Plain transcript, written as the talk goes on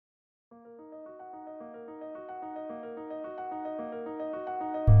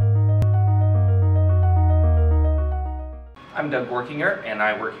I'm Doug Workinger, and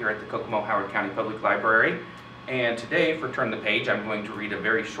I work here at the Kokomo-Howard County Public Library. And today, for Turn the Page, I'm going to read a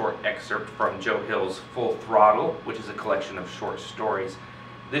very short excerpt from Joe Hill's Full Throttle, which is a collection of short stories.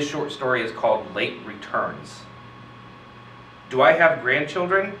 This short story is called Late Returns. Do I have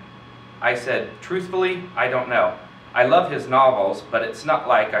grandchildren? I said, truthfully, I don't know. I love his novels, but it's not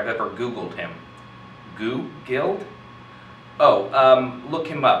like I've ever Googled him. Goo-gilled? Oh, look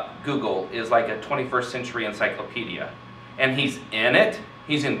him up. Google is like a 21st century encyclopedia. And he's in it?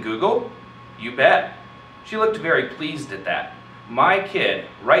 He's in Google? You bet. She looked very pleased at that. My kid,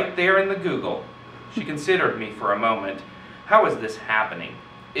 right there in the Google. She considered me for a moment. How is this happening?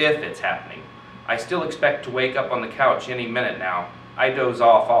 If it's happening. I still expect to wake up on the couch any minute now. I doze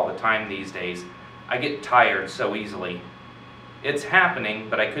off all the time these days. I get tired so easily. It's happening,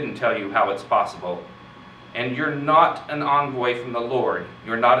 but I couldn't tell you how it's possible. And you're not an envoy from the Lord.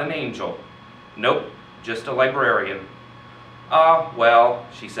 You're not an angel. Nope, just a librarian. Ah, well,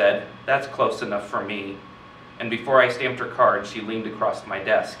 she said, that's close enough for me. And before I stamped her card, she leaned across my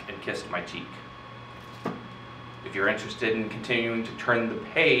desk and kissed my cheek. If you're interested in continuing to turn the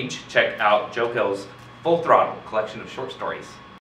page, check out Joe Hill's Full Throttle collection of short stories.